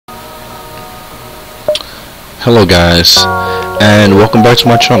Hello guys, and welcome back to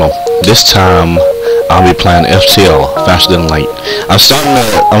my channel. This time I'll be playing FTL, Faster Than Light.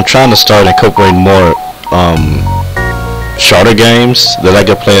 I'm trying to start incorporating more shorter games that I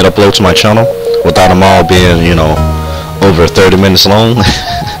can play and upload to my channel without them all being, you know, over 30 minutes long.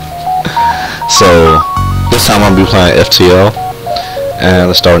 So this time I'll be playing FTL, and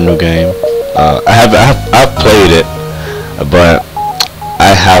let's start a new game. I've played it, but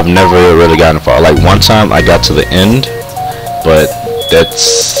I have never really gotten far. Like one time I got to the end, but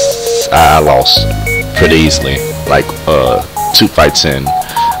I lost pretty easily. Like 2 fights in.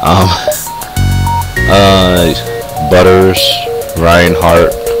 Butters,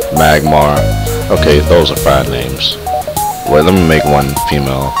 Reinhardt, Magmar. Okay, those are 5 names. Wait, let me make one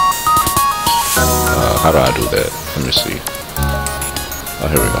female. How do I do that? Let me see. Oh,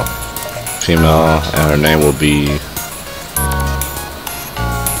 here we go. Female, and her name will be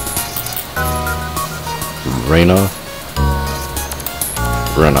Rena,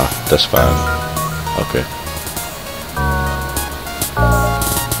 that's fine. Okay,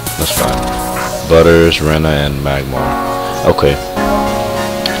 that's fine. Butters, Rena, and Magmar. Okay,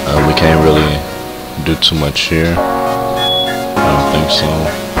 we can't really do too much here. I don't think so.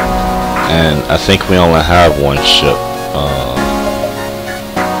 And I think we only have one ship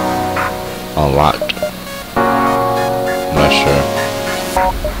unlocked. I'm not sure.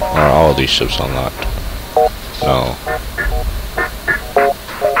 Are all these ships unlocked? No.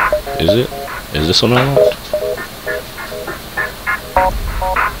 Is it? Is this one unlocked?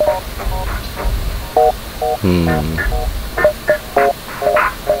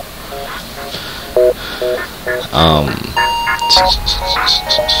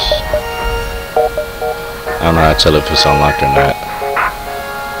 I don't know how to tell if it's unlocked or not.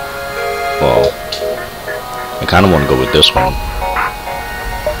 Well, I kind of want to go with this one.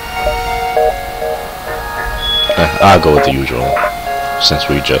 I'll go with the usual, since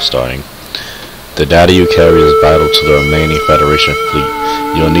we're just starting. The data you carry is vital to the remaining Federation fleet.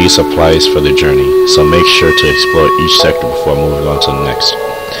 You'll need supplies for the journey, so make sure to explore each sector before moving on to the next.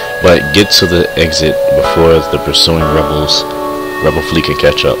 But get to the exit before the pursuing rebel fleet can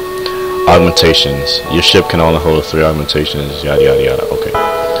catch up. Augmentations. Your ship can only hold 3 augmentations, yada yada yada. Okay,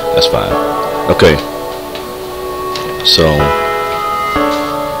 that's fine. Okay, so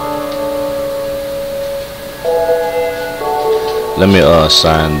let me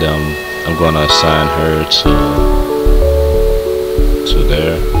assign them. I'm going to assign her to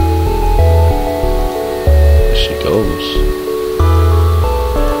there. There she goes.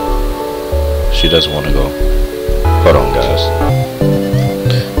 She doesn't want to go. Hold on, guys.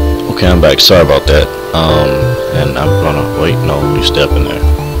 Okay, I'm back. Sorry about that. And I'm gonna wait. No, you step in there.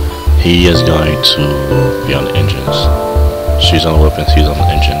 He is going to be on the engines. She's on the weapons. He's on the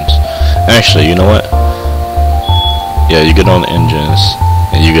engines. Actually, you know what? Yeah, you get on the engines,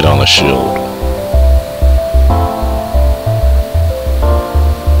 and you get on the shield.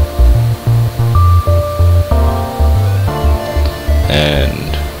 And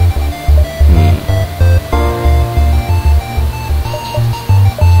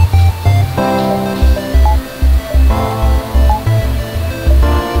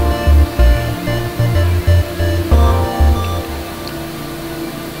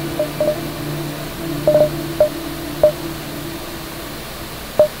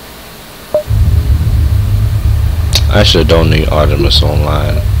actually, I don't need Artemis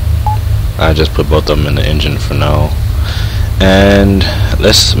online. I just put both of them in the engine for now. And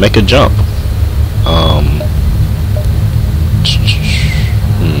let's make a jump.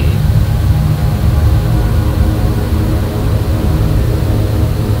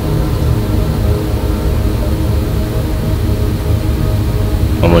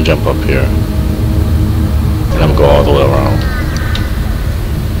 I'm gonna jump up here, and I'm gonna go all the way around.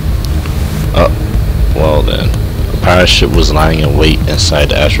 Well then. Pirate ship was lying in wait inside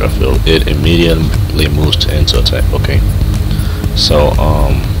the asteroid field. It immediately moves into attack. Okay, so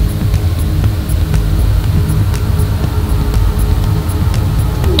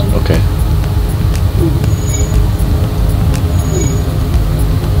okay,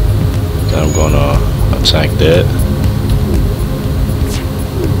 then I'm gonna attack that.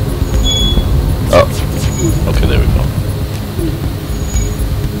 Oh, okay, there we go.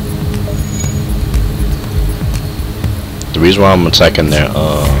 The reason why I'm attacking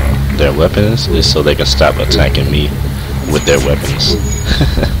their weapons is so they can stop attacking me with their weapons.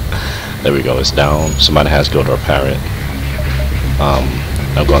 There we go, it's down. Somebody has to go to a pirate.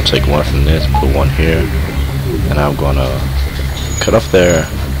 I'm gonna take one from this, put one here, and I'm gonna cut off their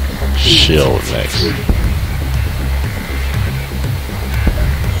shield next.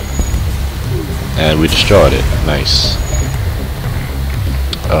 And we destroyed it. Nice.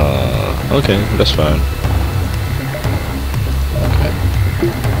 Okay, that's fine. Okay.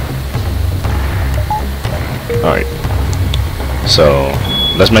 Alright. So,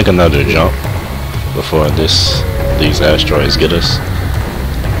 let's make another jump before these asteroids get us.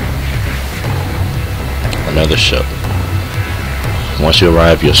 Another ship. Once you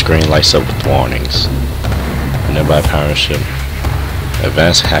arrive, your screen lights up with warnings. Nearby pirate ship.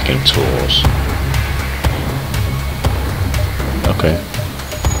 Advanced hacking tools. Okay.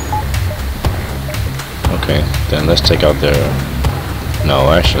 Okay, then let's take out their...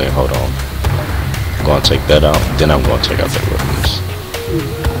 No, actually, hold on. I'm going to take that out, then I'm going to take out their weapons.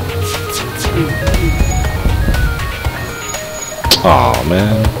 Aw,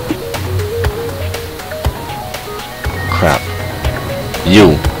 man. Crap.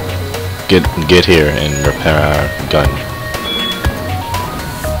 You! Get here and repair our gun.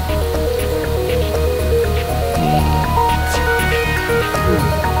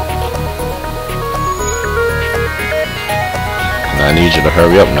 I need you to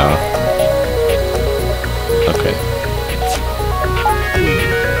hurry up now. Okay.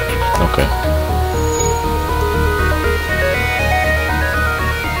 Okay.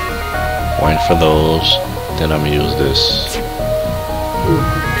 Waiting for those. Then I'm gonna use this.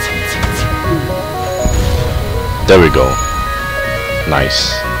 There we go.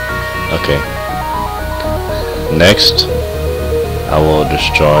 Nice. Okay. Next, I will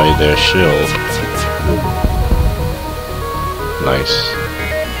destroy their shield. Nice.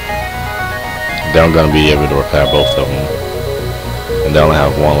 Then I'm gonna be able to repair both of them, and they only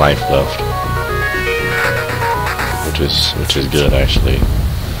have one life left, which is good actually.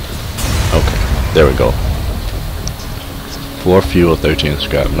 Okay, there we go. 4 fuel, 13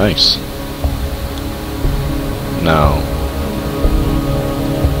 scrap. Nice. Now,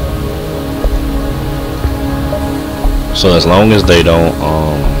 so as long as they don't,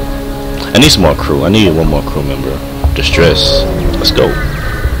 I need some more crew. I need one more crew member. Distress. Let's go.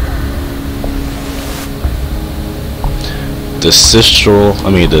 The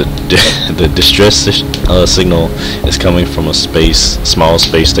distress signal is coming from a small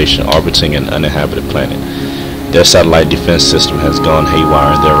space station orbiting an uninhabited planet. Their satellite defense system has gone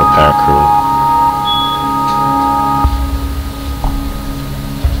haywire in their repair crew.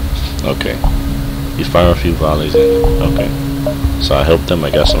 Okay. You fire a few volleys in. Okay. So I helped them. I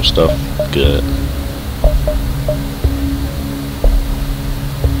got some stuff. Good.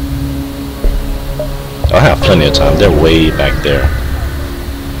 I have plenty of time. They're way back there.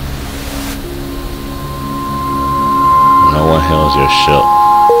 No one hails your ship.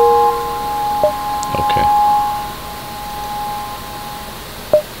 Okay.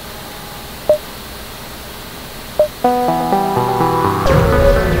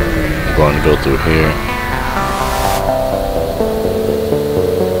 I'm going to go through here.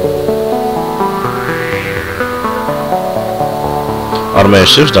 Automated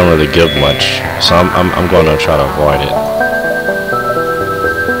ships don't really give much, so I'm going to try to avoid it.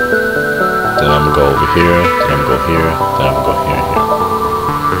 Then I'm gonna go over here. Then I'm gonna go here. Then I'm gonna go here and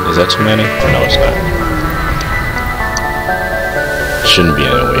here. Is that too many? No, it's not. Shouldn't be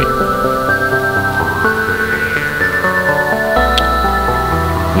anyway.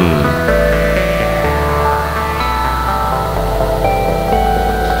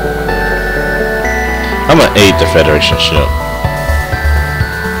 I'm gonna aid the Federation ship.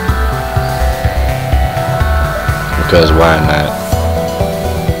 Because why not?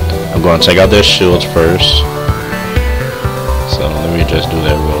 I'm going to take out their shields first. So let me just do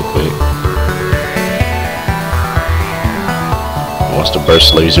that real quick. Once the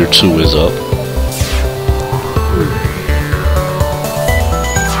burst laser 2 is up.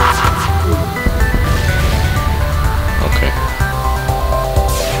 Okay.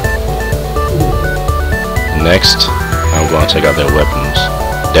 Next, I'm going to take out their weapons.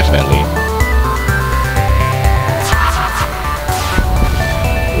 Definitely.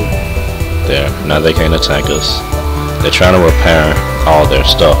 There. Now they can't attack us. They're trying to repair all their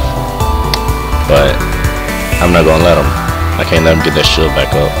stuff, but I'm not gonna let them. I can't let them get their shield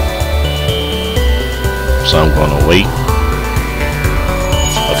back up. So I'm gonna wait.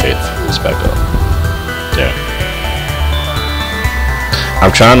 Okay, it's back up. There.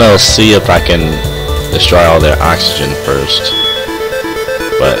 I'm trying to see if I can destroy all their oxygen first,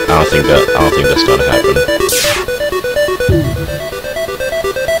 but I don't think that's gonna happen.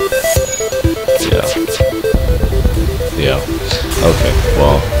 Yeah. Okay.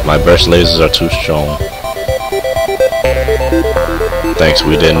 Well, my burst lasers are too strong. Thanks.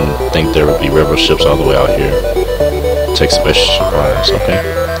 We didn't think there would be rebel ships all the way out here. Take special supplies. Okay.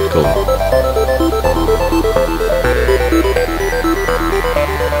 Cool.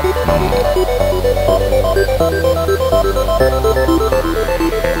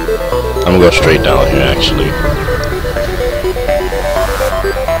 gonna go straight down here actually.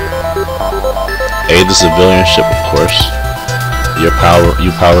 Aid the civilian ship, of course. You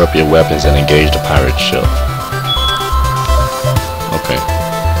power up your weapons and engage the pirate ship. Okay.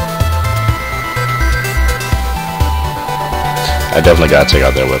 I definitely gotta take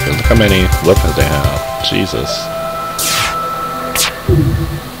out their weapons. Look how many weapons they have. Jesus.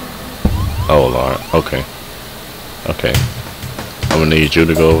 Oh Lord. Okay. Okay. I'm gonna need you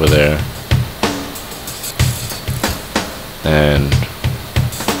to go over there. And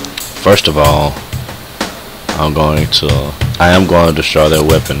first of all, I am going to destroy their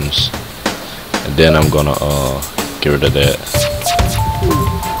weapons, and then I'm gonna get rid of that.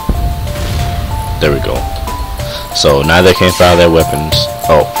 There we go. So now they can't fire their weapons.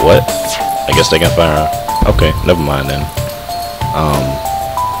 Oh, what? I guess they can fire. Okay, never mind then.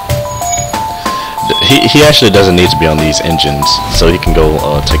 He actually doesn't need to be on these engines, so he can go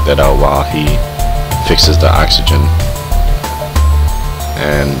take that out while he fixes the oxygen.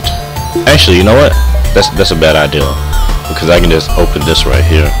 And actually, you know what? That's a bad idea, because I can just open this right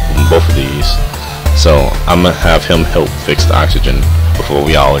here on both of these. So I'm gonna have him help fix the oxygen before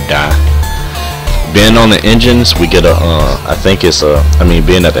we all die. Being on the engines, we get a I think it's a, I mean,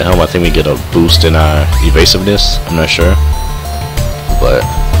 being at the helm, I think we get a boost in our evasiveness. I'm not sure, but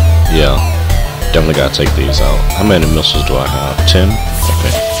yeah, definitely gotta take these out. How many missiles do I have? 10.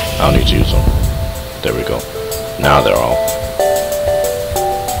 Okay, I don't need to use them. There we go. Now they're off.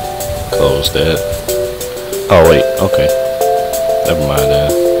 Close that. Oh wait, okay. Never mind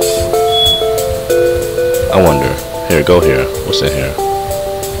that. I wonder. Here, go here. What's in here?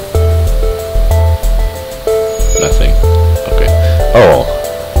 Nothing. Okay. Oh.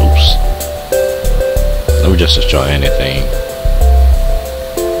 Oops. Let me just destroy anything.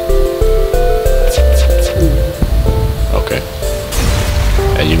 Okay.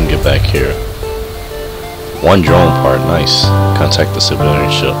 And you can get back here. One drone part. Nice. Contact the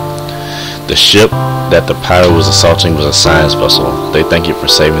civilian ship. The ship that the pirate was assaulting was a science vessel. They thank you for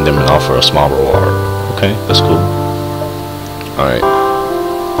saving them and offer a small reward. Okay, that's cool. Alright,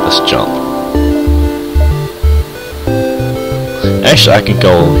 let's jump. Actually, I can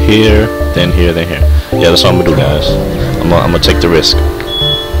go here, then here, then here. Yeah, that's what I'm gonna do, guys. I'm gonna take the risk.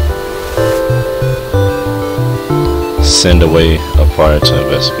 Send away a pirate to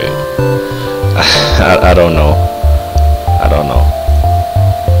investigate. I don't know. I don't know.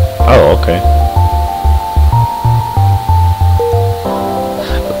 Oh, okay.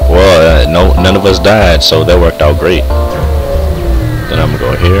 Well, no, none of us died, so that worked out great. Then I'm gonna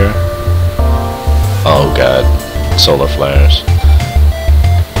go here. Oh God, solar flares.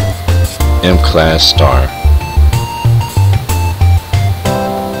 M-class star.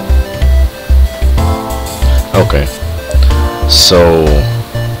 Okay. So.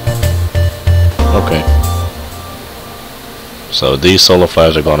 Okay. So these solar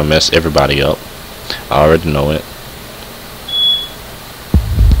flares are gonna mess everybody up. I already know it.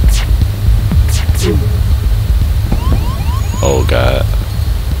 Oh God.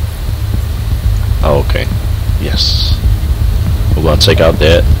 Oh, okay. Yes. We're gonna take out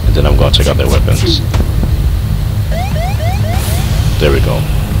that, and then I'm gonna take out their weapons. There we go.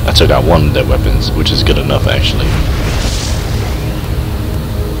 I took out one of their weapons, which is good enough actually.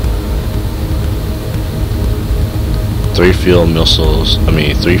 Three fuel missiles. I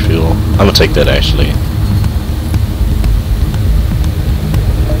mean, 3 fuel. I'm gonna take that actually.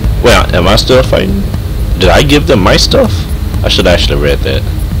 Well, am I still fighting? Did I give them my stuff? I should actually read that.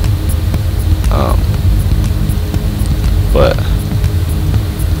 But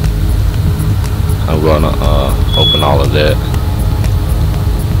I'm gonna open all of that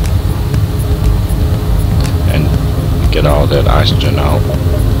and get all that oxygen out.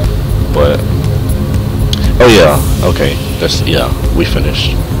 But oh yeah, okay. That's, yeah, we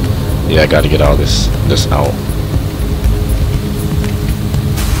finished. Yeah, I gotta get all this out.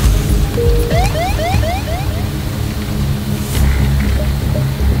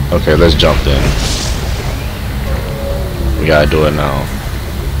 Okay, let's jump then. We gotta do it now.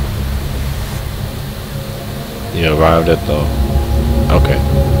 You arrived at the... Okay.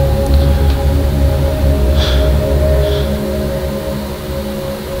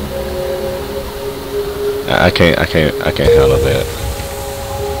 I can't handle that.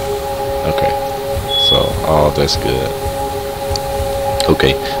 Okay. So, oh, that's good.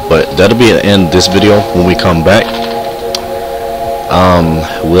 Okay, but that'll be the end of this video. When we come back,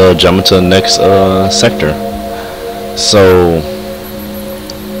 we'll jump into the next sector. So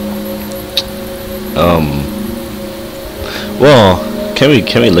well, can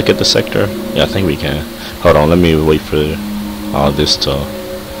we look at the sector? Yeah, I think we can. Hold on, let me wait for all this to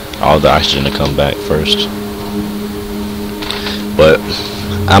all the oxygen to come back first. But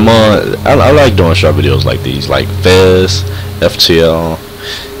I like doing short videos like these, like Fez, FTL,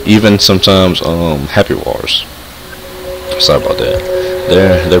 even sometimes Happy Wars. Sorry about that.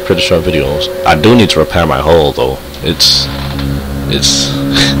 They're pretty short videos. I do need to repair my hull though. It's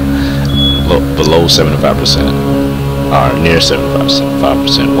below 75%, or near 75%,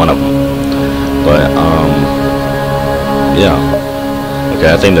 5%, one of them. But yeah.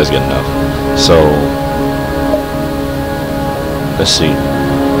 Okay, I think that's good enough. So let's see.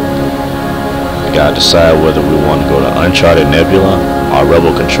 We gotta decide whether we want to go to Uncharted Nebula or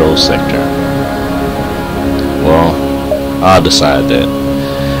Rebel Control Sector. Well, I'll decide that.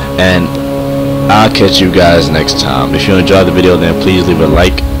 And I'll catch you guys next time. If you enjoyed the video, then please leave a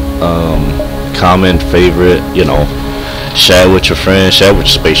like, comment, favorite, you know, share with your friends, share with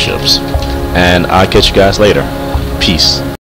your spaceships. And I'll catch you guys later. Peace.